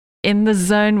in the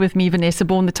zone with me, Vanessa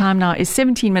Bourne. The time now is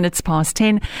 17 minutes past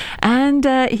 10, and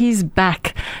he's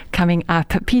back. Coming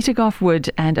up, Peter Gough Wood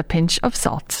and a pinch of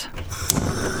salt.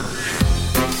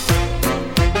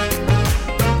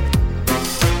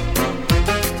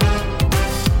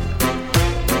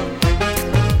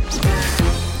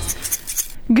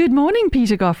 Good morning,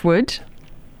 Peter Gough Wood.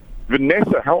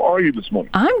 Vanessa, how are you this morning?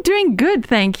 I'm doing good,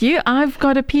 thank you. I've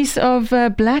got a piece of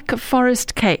Black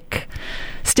Forest cake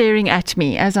staring at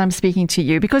me as I'm speaking to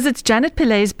you because it's Janet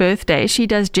Pilley's birthday. She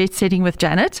does Jet Setting with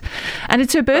Janet, and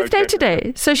it's her birthday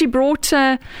today. So she brought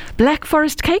Black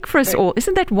Forest cake for us all.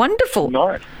 Isn't that wonderful?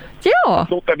 Nice. Yeah. I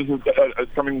thought that was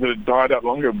something that had died out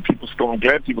longer. I'm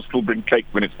glad people still bring cake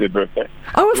when it's their birthday.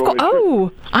 Oh, of course.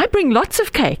 Oh, I bring lots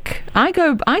of cake. I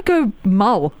go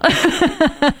mull.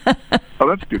 Oh,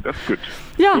 that's good. That's good.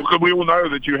 Yeah. We all know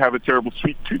that you have a terrible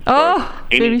sweet tooth. Oh,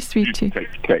 very sweet tooth.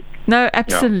 Cake. No,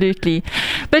 absolutely.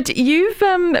 Yeah. But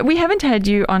we haven't had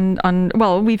you on.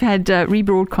 Well, we've had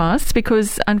rebroadcasts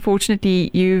because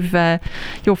unfortunately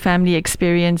your family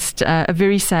experienced a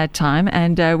very sad time,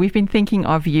 and we've been thinking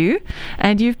of you,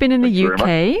 and you've been in the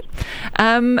UK.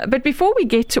 But before we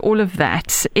get to all of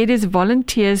that, it is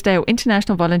Volunteers Day or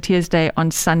International Volunteers Day on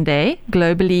Sunday,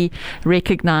 globally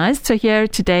recognized. So here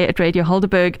today at Radio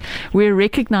Helderberg, we're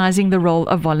recognizing the role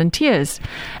of volunteers.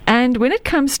 And when it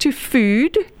comes to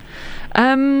food,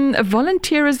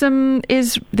 volunteerism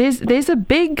is there's a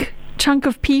big chunk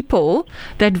of people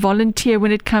that volunteer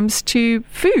when it comes to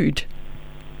food.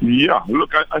 Yeah,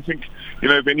 look, I think,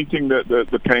 if anything that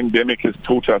the pandemic has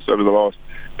taught us over the last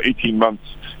 18 months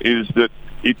is that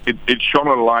it shone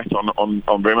a light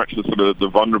on very much the sort of the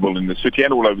vulnerable in the city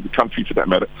and all over the country for that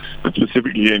matter, but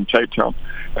specifically here in Cape Town.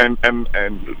 And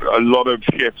a lot of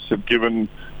chefs have given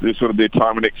their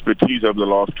time and expertise over the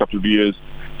last couple of years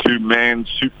to man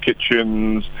soup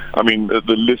kitchens. I mean, the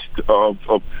list of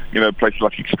places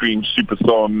like Extreme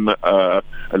Superthon,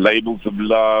 Labels of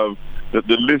Love.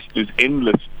 The list is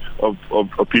endless of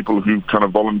people who kind of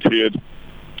volunteered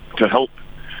to help.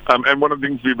 And one of the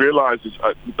things we realized is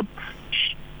a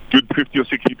good 50 or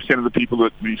 60% of the people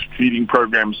that these feeding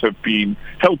programs have been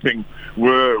helping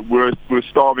were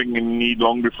starving in need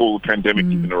long before the pandemic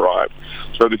even arrived.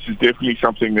 So this is definitely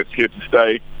something that's here to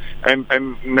stay.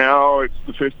 And now it's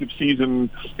the festive season,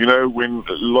 when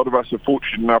a lot of us are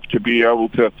fortunate enough to be able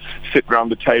to sit around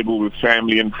the table with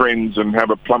family and friends and have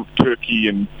a plump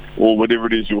turkey or whatever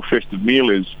it is your festive meal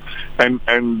is. And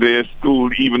there's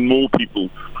still even more people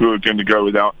who are going to go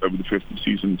without over the festive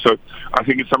season. So I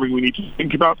think it's something we need to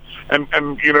think about. And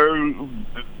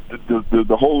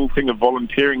the whole thing of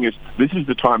volunteering is this is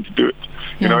the time to do it.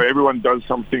 Yeah. Everyone does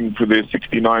something for their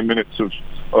 69 minutes of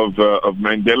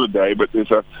Mandela Day, but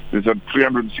there's a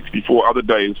 364 other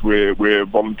days where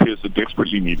volunteers are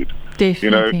desperately needed.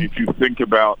 Definitely. If you think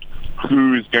about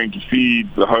who is going to feed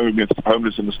the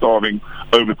homeless and the starving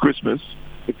over Christmas,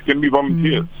 it's going to be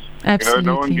volunteers. Absolutely.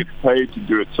 No one gets paid to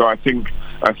do it. So I think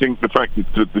the fact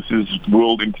that this is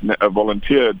World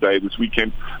Volunteer Day this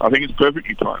weekend, I think it's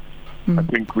perfectly timed. I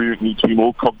think we need to be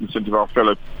more cognizant of our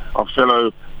fellow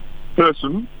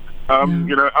person,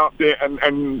 out there,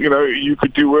 and you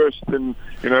could do worse than,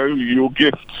 your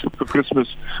gift for Christmas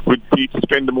would be to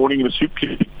spend the morning in a soup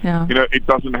kitchen. Yeah. It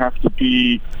doesn't have to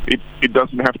be, it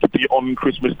doesn't have to be on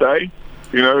Christmas Day.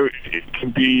 It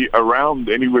can be around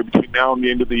anywhere between now and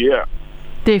the end of the year.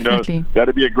 Definitely.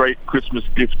 That'd be a great Christmas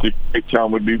gift to Cape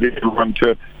Town, would be everyone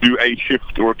to do a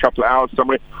shift or a couple of hours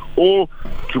somewhere, or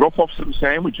drop off some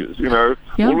sandwiches,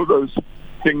 all of those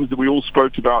things that we all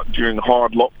spoke about during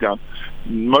hard lockdown.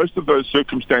 Most of those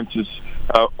circumstances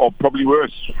are probably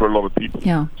worse for a lot of people.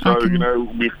 Yeah, so,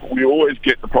 we always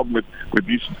get the problem with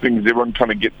these things. Everyone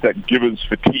kind of gets that giver's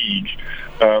fatigue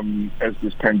as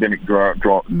this pandemic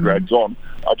drags on.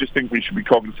 I just think we should be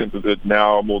cognizant of that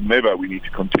now more than ever. We need to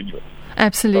continue it.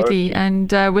 Absolutely.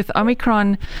 And with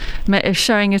Omicron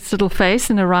showing its little face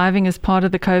and arriving as part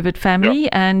of the COVID family,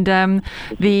 and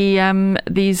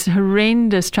these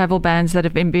horrendous travel bans that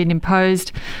have been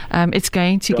imposed, it's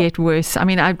going to get worse. I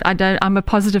mean, I'm a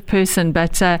positive person,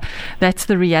 but that's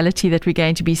the reality that we're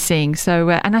going to be seeing. So,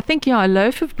 and I think, a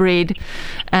loaf of bread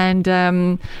and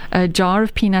a jar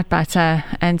of peanut butter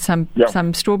and some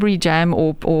strawberry jam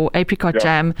or apricot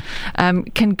jam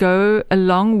can go a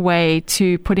long way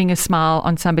to putting a smile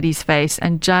on somebody's face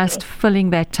and just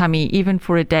filling that tummy even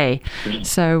for a day.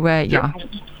 So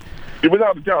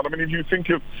without a doubt. I mean, if you think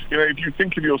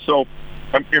of yourself,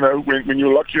 when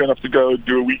you're lucky enough to go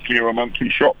do a weekly or a monthly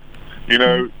shop,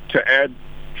 to add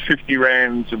 50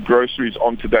 rands of groceries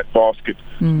onto that basket,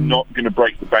 not going to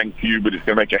break the bank for you, but it's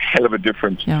going to make a hell of a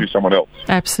difference to someone else.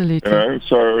 Absolutely.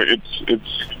 So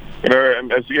it's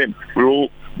And as again, a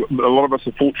lot of us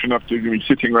are fortunate enough to be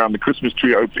sitting around the Christmas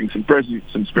tree, opening some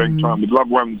presents and spending time with loved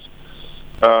ones.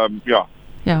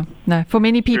 Yeah, no, for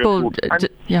many people,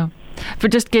 for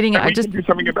just getting we can do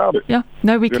something about it. Yeah,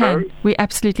 no, we can. We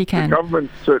absolutely can. The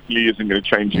government certainly isn't going to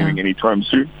change anything anytime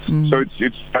soon. So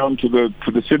it's down to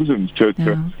the citizens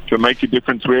to make a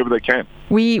difference wherever they can.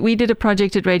 We did a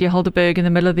project at Radio Helderberg in the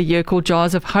middle of the year called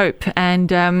Jars of Hope,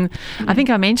 and I think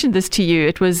I mentioned this to you.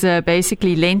 It was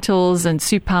basically lentils and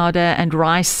soup powder and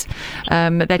rice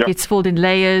that gets filled in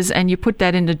layers, and you put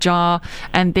that in a jar,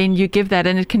 and then you give that,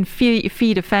 and it can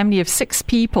feed a family of 6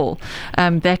 people.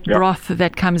 That broth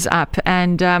that comes up,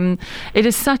 and it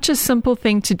is such a simple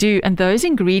thing to do, and those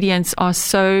ingredients are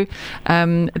so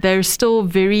they're still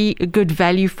very good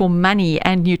value for money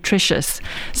and nutritious.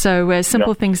 So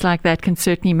simple things like that can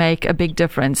certainly make a big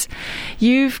difference.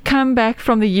 You've come back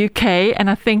from the UK, and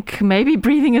I think maybe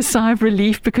breathing a sigh of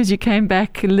relief because you came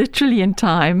back literally in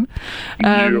time.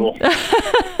 I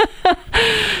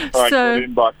got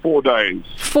in by 4 days.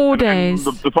 4 days.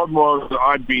 And the problem was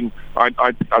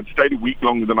I'd stayed a week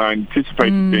longer than I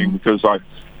anticipated being, because I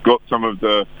got some of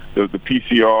the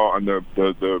PCR and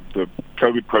the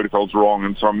COVID protocols wrong,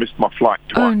 and so I missed my flight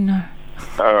twice. Oh no.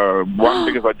 One,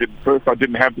 because I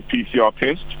didn't have the PCR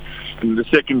test, and the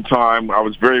second time I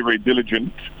was very, very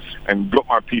diligent and got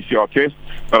my PCR test,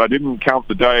 but I didn't count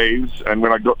the days, and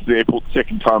when I got to the airport the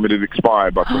second time, it had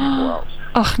expired by 24 hours.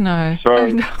 Oh no. So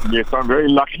yes, I'm very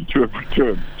lucky to have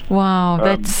returned.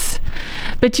 Wow,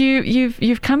 but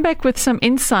you've come back with some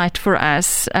insight for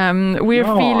us. We're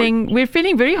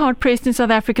feeling very hard pressed in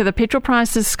South Africa. The petrol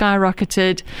prices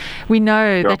skyrocketed. We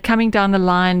know that coming down the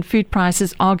line, food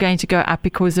prices are going to go up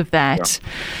because of that.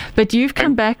 But you've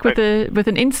come back with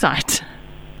an insight.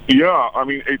 Yeah, I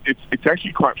mean it's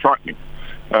actually quite frightening.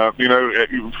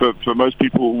 For most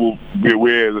people will be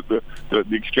aware that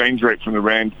the exchange rate from the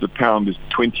rand to the pound is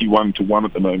 21 to 1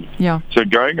 at the moment. Yeah. So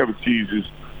going overseas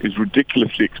is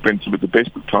ridiculously expensive at the best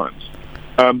of times.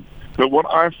 But what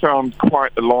I found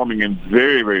quite alarming and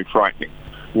very, very frightening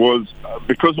was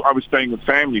because I was staying with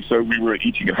family, so we were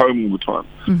eating at home all the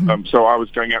time. So I was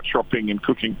going out shopping and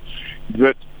cooking,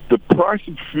 that the price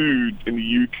of food in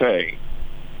the UK,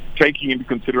 taking into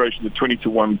consideration the 20 to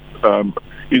 1,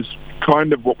 is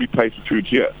kind of what we pay for food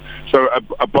here. So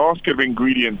a basket of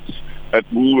ingredients at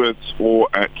Woolworths or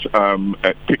at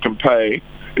Pick and Pay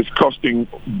is costing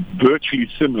virtually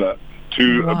similar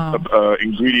to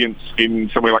ingredients in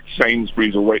somewhere like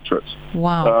Sainsbury's or Waitrose.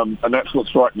 Wow. And that's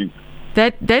what's frightening.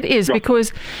 That is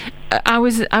because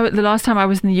the last time I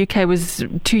was in the UK was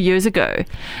 2 years ago,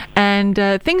 and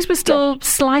things were still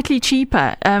slightly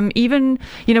cheaper. Even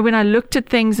when I looked at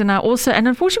things, and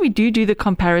unfortunately we do the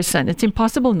comparison. It's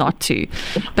impossible not to.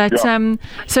 But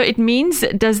so it means,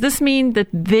 does this mean that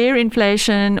their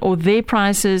inflation or their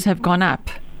prices have gone up?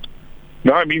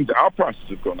 No, it means our prices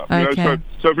have gone up. Okay.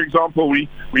 So for example, we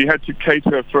had to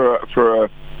cater for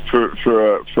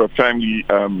a family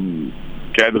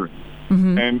gathering.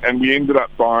 And we ended up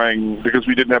buying, because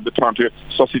we didn't have the time to get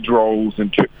sausage rolls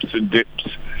and chips and dips.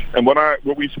 And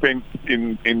what we spent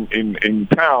in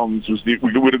pounds was we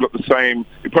would have got the same.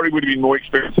 It probably would have been more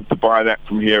expensive to buy that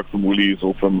from here, from Woolies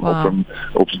or from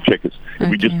Checkers. If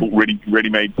we just bought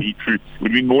ready-made to eat food, it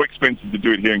would have been more expensive to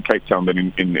do it here in Cape Town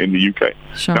than in the UK.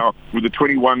 Sure. Now with the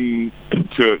 21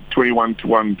 to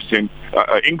 1%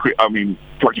 increase,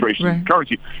 fluctuation in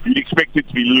currency, you'd expect it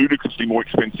to be ludicrously more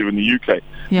expensive in the UK.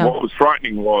 Yeah. What was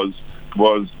frightening was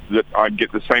that I'd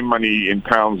get the same money in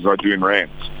pounds as I do in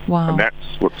rands. Wow. And that's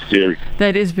what's scary.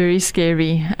 That is very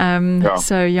scary.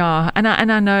 So and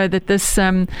I know that this,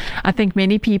 I think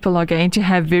many people are going to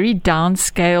have very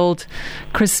downscaled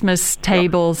Christmas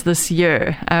tables this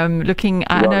year.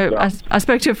 I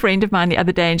spoke to a friend of mine the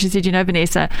other day, and she said,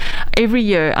 Vanessa, every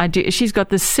year she's got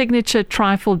this signature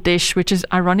trifle dish, which is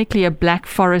ironically a Black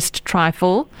Forest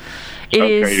trifle. It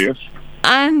is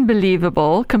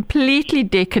unbelievable, completely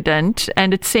decadent,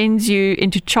 and it sends you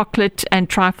into chocolate and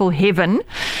trifle heaven.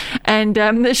 And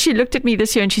she looked at me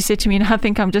this year and she said to me, I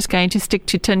think I'm just going to stick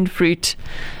to tinned fruit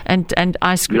and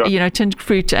ice cream, tinned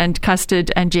fruit and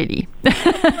custard and jelly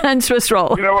and Swiss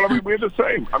roll. We're the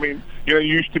same. It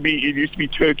used to be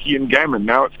turkey and gammon.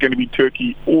 Now it's going to be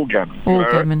turkey or gammon.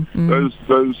 Gammon.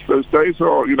 Those days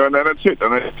are, and that's it.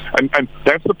 And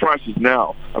that's the prices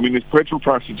now. This petrol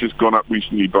price has just gone up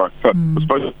recently by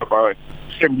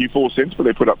 74 cents, but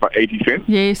they put up by 80 cents.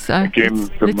 Yes.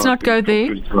 Let's not go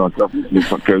there. Let's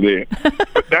not go there.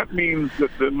 But that means that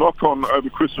the knock-on over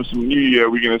Christmas and New Year,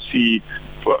 we're going to see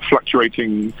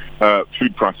fluctuating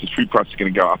food prices. Food prices are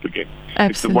going to go up again.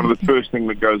 Absolutely. It's one of the first things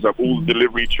that goes up. All the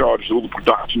delivery charges, all the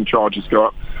production charges go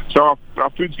up. So our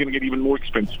food's going to get even more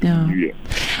expensive in the new year.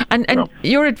 And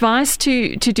your advice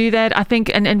to do that, I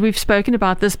think, and we've spoken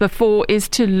about this before, is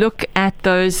to look at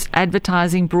those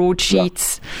advertising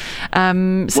broadsheets.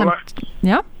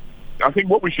 I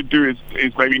think what we should do is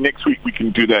maybe next week we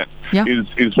can do that. Yeah.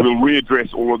 Is we'll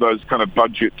readdress all of those kind of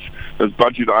budget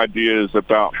ideas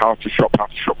about how to shop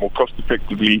more cost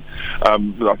effectively.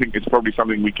 I think it's probably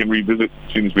something we can revisit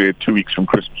as soon as we're 2 weeks from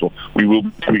Christmas, or we will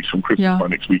be 2 weeks from Christmas by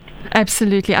next week.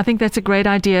 Absolutely. I think that's a great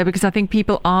idea, because I think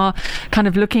people are kind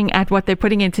of looking at what they're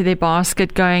putting into their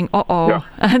basket going,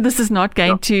 this is not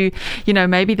going to,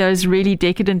 maybe those really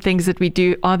decadent things that we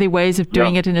do, are there ways of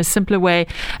doing it in a simpler way?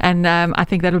 And I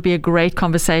think that'll be a great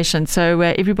conversation. So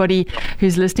everybody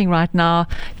who's listening right now,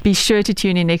 be sure to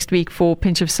tune in next week for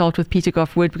Pinch of Salt with Peter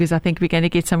Gough Wood, because I think we're going to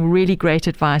get some really great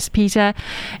advice. Peter,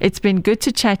 it's been good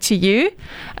to chat to you.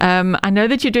 I know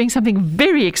that you're doing something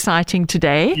very exciting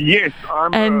today. Yes,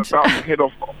 I'm about to head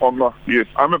off on the... Yes,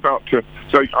 I'm about to...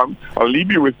 So I'll leave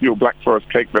you with your Black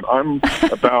Forest cake, but I'm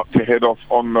about to head off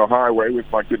on the highway with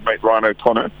my good mate Ryan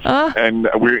O'Connor, and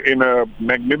we're in a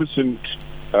magnificent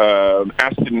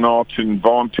Aston Martin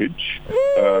Vantage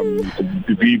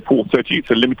V430.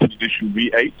 It's a limited edition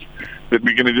V8 that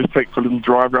we're going to just take for a little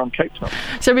drive around Cape Town.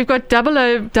 So we've got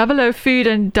 00 food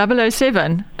and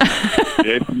 007.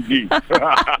 Yes, indeed.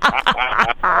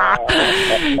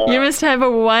 You must have a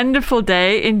wonderful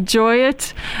day. Enjoy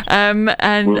it.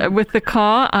 With the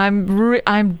car,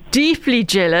 I'm deeply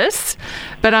jealous,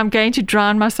 but I'm going to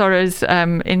drown my sorrows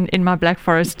in my Black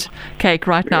Forest cake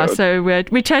right now. So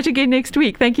we chat again next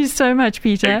week. Thank you so much,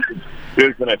 Peter.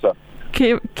 Cheers, Vanessa.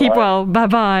 Keep well.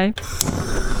 Bye-bye.